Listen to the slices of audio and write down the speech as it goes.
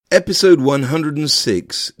Episode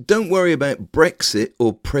 106. Don't worry about Brexit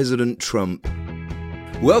or President Trump.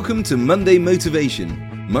 Welcome to Monday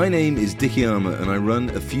Motivation. My name is Dickie Armour and I run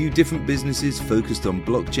a few different businesses focused on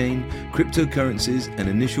blockchain, cryptocurrencies and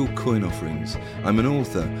initial coin offerings. I'm an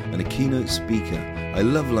author and a keynote speaker. I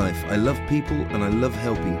love life, I love people and I love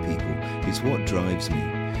helping people. It's what drives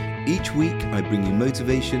me. Each week I bring you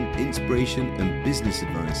motivation, inspiration and business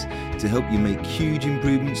advice to help you make huge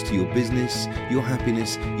improvements to your business, your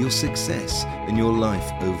happiness, your success and your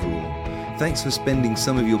life overall. Thanks for spending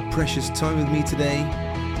some of your precious time with me today.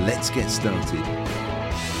 Let's get started.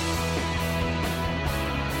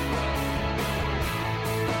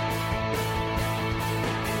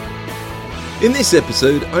 In this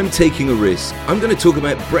episode, I'm taking a risk. I'm going to talk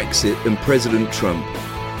about Brexit and President Trump.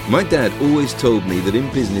 My dad always told me that in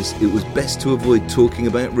business it was best to avoid talking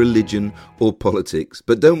about religion or politics.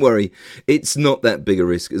 But don't worry, it's not that big a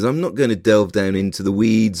risk, as I'm not going to delve down into the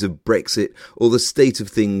weeds of Brexit or the state of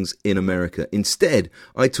things in America. Instead,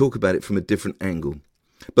 I talk about it from a different angle.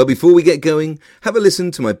 But before we get going, have a listen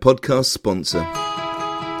to my podcast sponsor.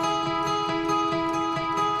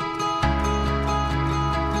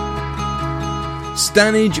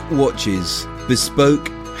 Stanage Watches, bespoke,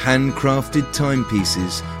 handcrafted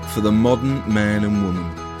timepieces for the modern man and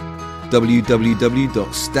woman.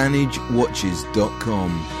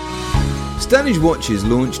 www.stanagewatches.com. Stanage Watches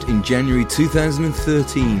launched in January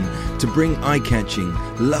 2013 to bring eye-catching,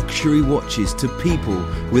 luxury watches to people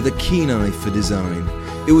with a keen eye for design.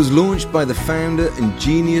 It was launched by the founder and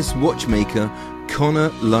genius watchmaker Conor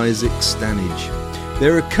Lysak Stanage.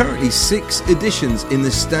 There are currently 6 editions in the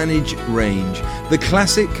Stanage range: the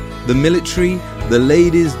Classic, the Military, the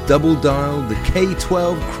Ladies Double Dial, the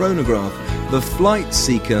K12 Chronograph, the Flight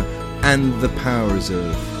Seeker and the Power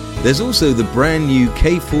Reserve. There's also the brand new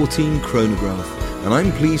K14 Chronograph, and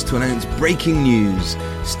I'm pleased to announce breaking news.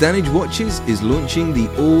 Stanage Watches is launching the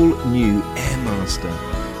all-new Airmaster,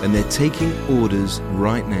 and they're taking orders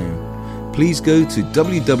right now. Please go to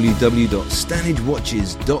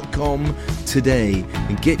www.stanagewatches.com today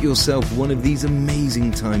and get yourself one of these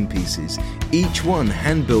amazing timepieces, each one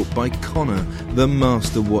hand-built by Conor, the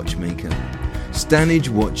master watchmaker. Stanage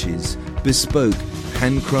Watches, bespoke,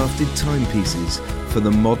 handcrafted timepieces for the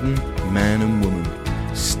modern man and woman.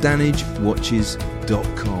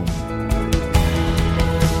 stanagewatches.com.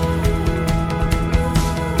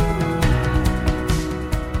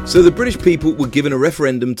 So the British people were given a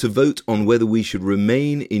referendum to vote on whether we should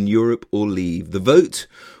remain in Europe or leave. The vote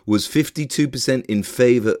was 52% in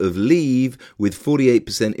favour of leave, with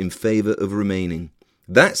 48% in favour of remaining.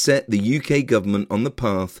 That set the UK government on the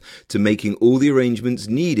path to making all the arrangements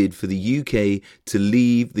needed for the UK to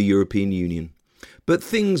leave the European Union. But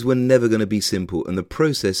things were never going to be simple, and the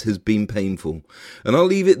process has been painful. And I'll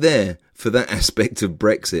leave it there for that aspect of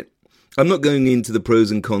Brexit. I'm not going into the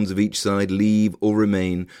pros and cons of each side, leave or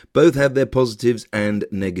remain. Both have their positives and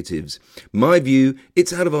negatives. My view,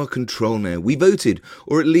 it's out of our control now. We voted,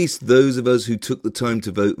 or at least those of us who took the time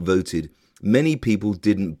to vote voted. Many people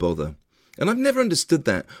didn't bother. And I've never understood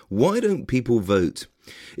that. Why don't people vote?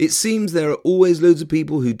 It seems there are always loads of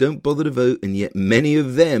people who don't bother to vote, and yet many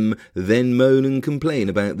of them then moan and complain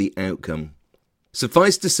about the outcome.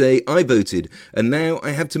 Suffice to say, I voted, and now I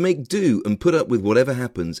have to make do and put up with whatever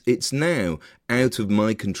happens. It's now out of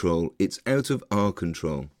my control. It's out of our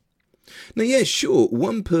control. Now, yes, sure,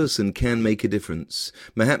 one person can make a difference.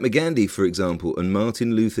 Mahatma Gandhi, for example, and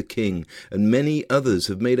Martin Luther King, and many others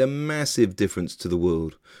have made a massive difference to the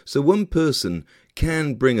world. So one person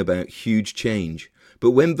can bring about huge change.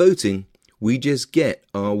 But when voting, we just get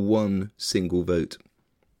our one single vote.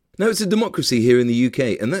 Now, it's a democracy here in the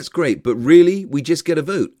UK, and that's great, but really, we just get a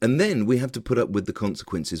vote, and then we have to put up with the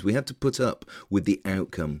consequences. We have to put up with the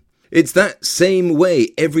outcome. It's that same way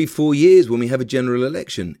every 4 years when we have a general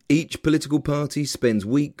election. Each political party spends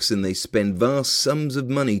weeks, and they spend vast sums of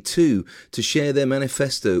money too, to share their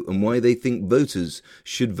manifesto and why they think voters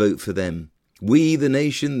should vote for them. We, the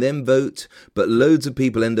nation, then vote, but loads of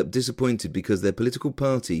people end up disappointed because their political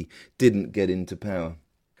party didn't get into power.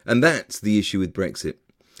 And that's the issue with Brexit.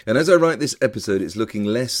 And as I write this episode, it's looking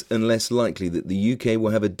less and less likely that the UK will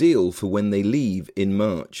have a deal for when they leave in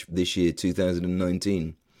March this year,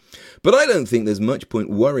 2019. But I don't think there's much point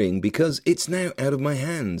worrying because it's now out of my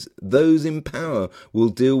hands. Those in power will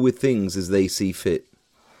deal with things as they see fit.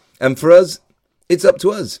 And for us, it's up to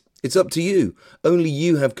us. It's up to you. Only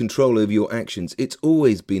you have control over your actions. It's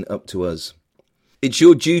always been up to us. It's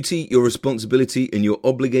your duty, your responsibility, and your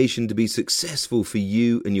obligation to be successful for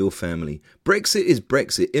you and your family. Brexit is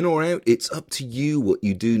Brexit. In or out, it's up to you what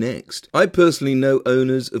you do next. I personally know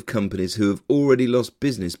owners of companies who have already lost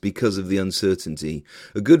business because of the uncertainty.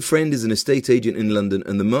 A good friend is an estate agent in London,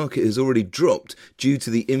 and the market has already dropped due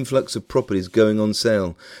to the influx of properties going on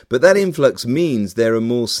sale. But that influx means there are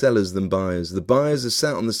more sellers than buyers. The buyers are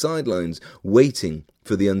sat on the sidelines waiting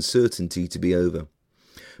for the uncertainty to be over.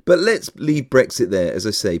 But let's leave Brexit there. As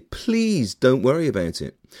I say, please don't worry about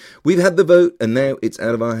it. We've had the vote and now it's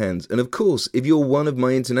out of our hands. And of course, if you're one of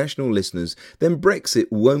my international listeners, then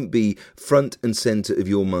Brexit won't be front and centre of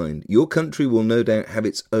your mind. Your country will no doubt have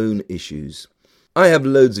its own issues. I have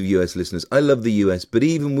loads of US listeners. I love the US, but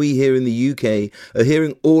even we here in the UK are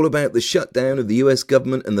hearing all about the shutdown of the US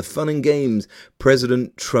government and the fun and games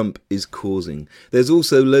President Trump is causing. There's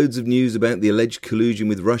also loads of news about the alleged collusion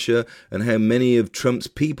with Russia and how many of Trump's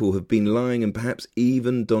people have been lying, and perhaps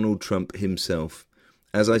even Donald Trump himself.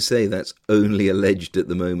 As I say, that's only alleged at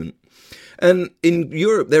the moment. And in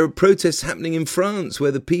Europe, there are protests happening in France where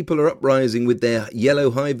the people are uprising with their yellow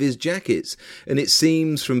high-vis jackets. And it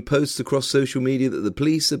seems from posts across social media that the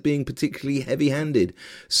police are being particularly heavy-handed.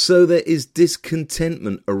 So there is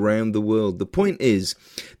discontentment around the world. The point is,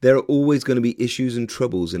 there are always going to be issues and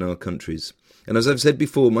troubles in our countries. And as I've said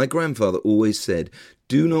before, my grandfather always said,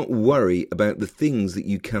 do not worry about the things that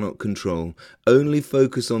you cannot control. Only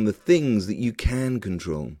focus on the things that you can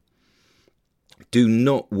control. Do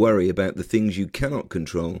not worry about the things you cannot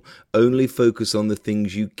control. Only focus on the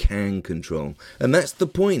things you can control. And that's the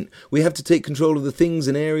point. We have to take control of the things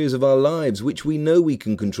and areas of our lives which we know we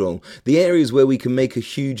can control. The areas where we can make a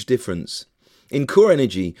huge difference. In Core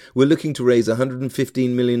Energy, we're looking to raise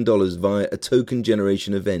 $115 million via a token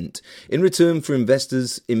generation event. In return for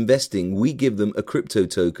investors investing, we give them a crypto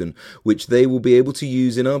token, which they will be able to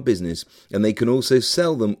use in our business, and they can also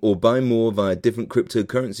sell them or buy more via different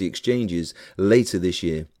cryptocurrency exchanges later this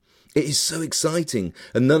year. It is so exciting,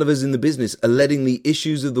 and none of us in the business are letting the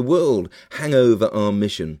issues of the world hang over our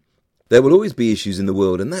mission. There will always be issues in the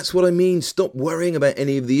world, and that's what I mean. Stop worrying about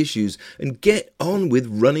any of the issues and get on with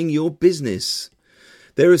running your business.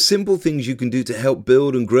 There are simple things you can do to help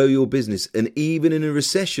build and grow your business, and even in a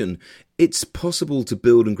recession, it's possible to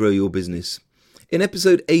build and grow your business. In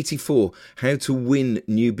episode 84, How to Win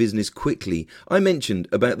New Business Quickly, I mentioned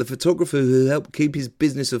about the photographer who helped keep his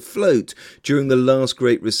business afloat during the last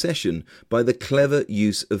Great Recession by the clever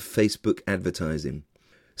use of Facebook advertising.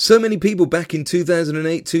 So many people back in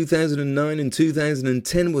 2008, 2009 and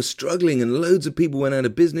 2010 were struggling, and loads of people went out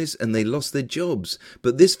of business and they lost their jobs.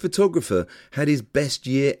 But this photographer had his best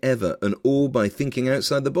year ever, and all by thinking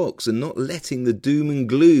outside the box and not letting the doom and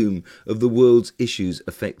gloom of the world's issues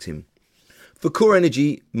affect him. For Core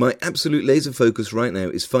Energy, my absolute laser focus right now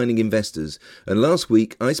is finding investors. And last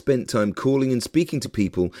week, I spent time calling and speaking to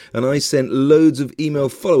people, and I sent loads of email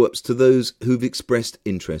follow-ups to those who've expressed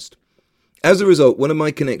interest. As a result, one of my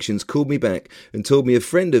connections called me back and told me a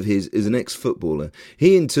friend of his is an ex-footballer.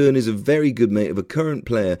 He in turn is a very good mate of a current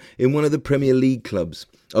player in one of the Premier League clubs.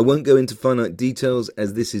 I won't go into finite details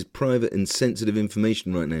as this is private and sensitive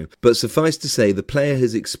information right now, but suffice to say the player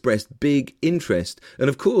has expressed big interest and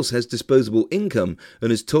of course has disposable income and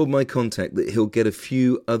has told my contact that he'll get a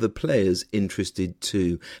few other players interested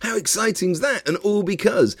too. How exciting is that? And all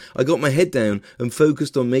because I got my head down and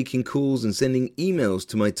focused on making calls and sending emails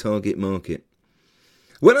to my target market.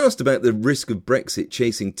 When asked about the risk of Brexit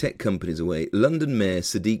chasing tech companies away, London Mayor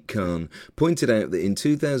Sadiq Khan pointed out that in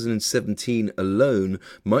 2017 alone,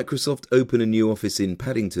 Microsoft opened a new office in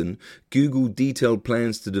Paddington, Google detailed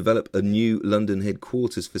plans to develop a new London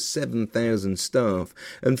headquarters for 7,000 staff,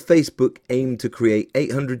 and Facebook aimed to create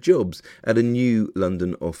 800 jobs at a new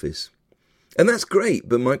London office. And that's great,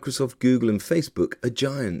 but Microsoft, Google and Facebook are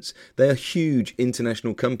giants. They are huge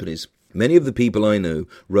international companies. Many of the people I know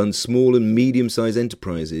run small and medium-sized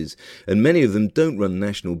enterprises, and many of them don't run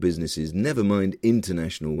national businesses, never mind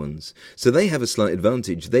international ones. So they have a slight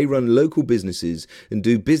advantage. They run local businesses and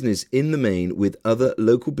do business in the main with other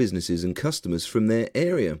local businesses and customers from their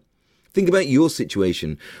area. Think about your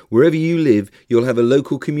situation. Wherever you live, you'll have a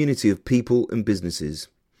local community of people and businesses.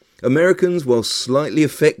 Americans, while slightly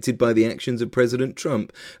affected by the actions of President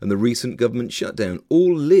Trump and the recent government shutdown,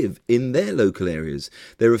 all live in their local areas.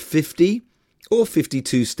 There are 50 or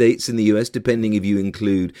 52 states in the US, depending if you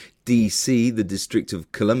include DC, the District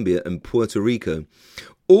of Columbia, and Puerto Rico.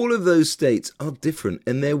 All of those states are different,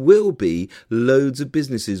 and there will be loads of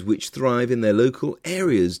businesses which thrive in their local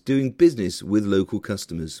areas doing business with local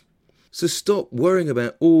customers. So stop worrying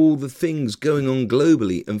about all the things going on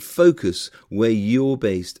globally and focus where you're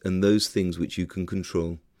based and those things which you can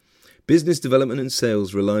control. Business development and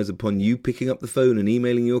sales relies upon you picking up the phone and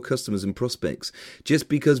emailing your customers and prospects. Just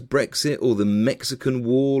because Brexit or the Mexican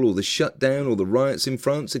wall or the shutdown or the riots in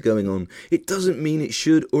France are going on, it doesn't mean it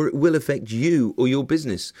should or it will affect you or your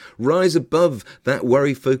business. Rise above that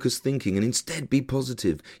worry-focused thinking and instead be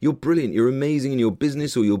positive. You're brilliant, you're amazing, and your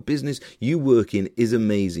business or your business you work in is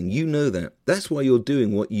amazing. You know that. That's why you're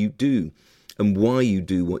doing what you do and why you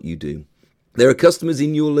do what you do. There are customers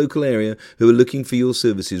in your local area who are looking for your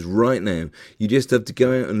services right now. You just have to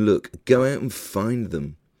go out and look. Go out and find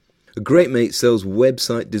them. A great mate sells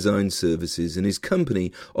website design services, and his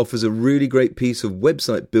company offers a really great piece of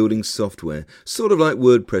website building software, sort of like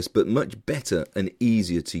WordPress, but much better and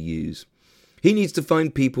easier to use. He needs to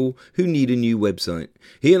find people who need a new website.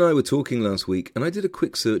 He and I were talking last week, and I did a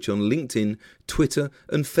quick search on LinkedIn, Twitter,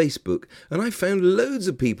 and Facebook, and I found loads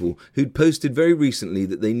of people who'd posted very recently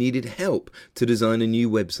that they needed help to design a new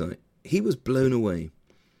website. He was blown away.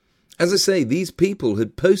 As I say, these people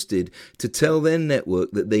had posted to tell their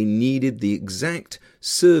network that they needed the exact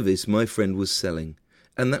service my friend was selling.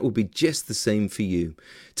 And that will be just the same for you.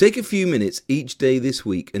 Take a few minutes each day this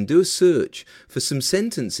week and do a search for some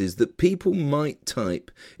sentences that people might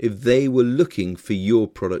type if they were looking for your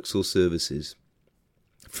products or services.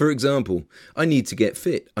 For example, I need to get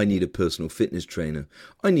fit. I need a personal fitness trainer.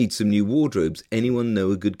 I need some new wardrobes. Anyone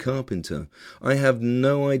know a good carpenter? I have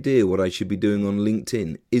no idea what I should be doing on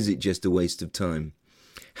LinkedIn. Is it just a waste of time?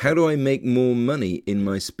 How do I make more money in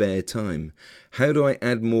my spare time? How do I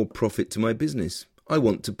add more profit to my business? I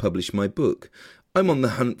want to publish my book. I'm on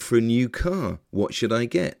the hunt for a new car. What should I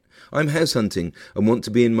get? I'm house hunting and want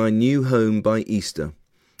to be in my new home by Easter.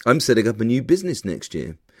 I'm setting up a new business next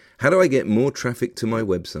year. How do I get more traffic to my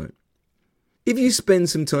website? If you spend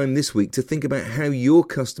some time this week to think about how your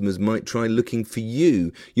customers might try looking for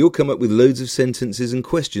you, you'll come up with loads of sentences and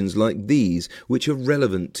questions like these which are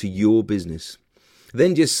relevant to your business.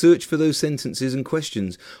 Then just search for those sentences and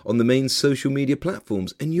questions on the main social media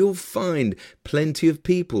platforms and you'll find plenty of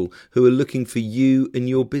people who are looking for you and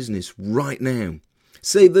your business right now.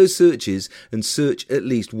 Save those searches and search at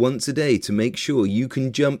least once a day to make sure you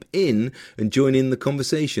can jump in and join in the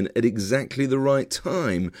conversation at exactly the right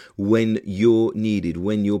time when you're needed,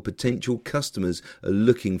 when your potential customers are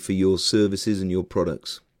looking for your services and your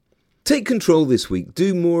products. Take control this week.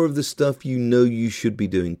 Do more of the stuff you know you should be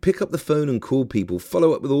doing. Pick up the phone and call people.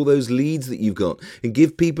 Follow up with all those leads that you've got and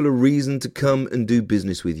give people a reason to come and do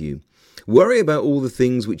business with you. Worry about all the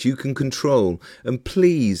things which you can control, and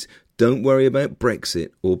please don't worry about Brexit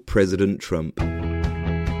or President Trump.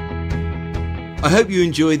 I hope you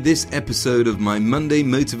enjoyed this episode of my Monday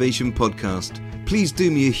Motivation Podcast. Please do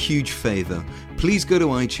me a huge favour. Please go to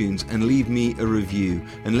iTunes and leave me a review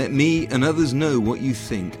and let me and others know what you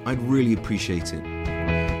think. I'd really appreciate it.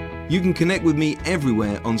 You can connect with me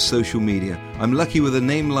everywhere on social media. I'm lucky with a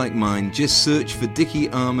name like mine. Just search for Dickie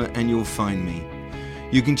Armour and you'll find me.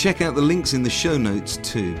 You can check out the links in the show notes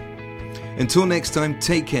too. Until next time,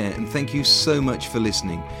 take care and thank you so much for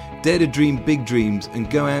listening. Dare to dream big dreams and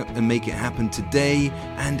go out and make it happen today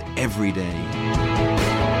and every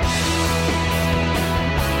day.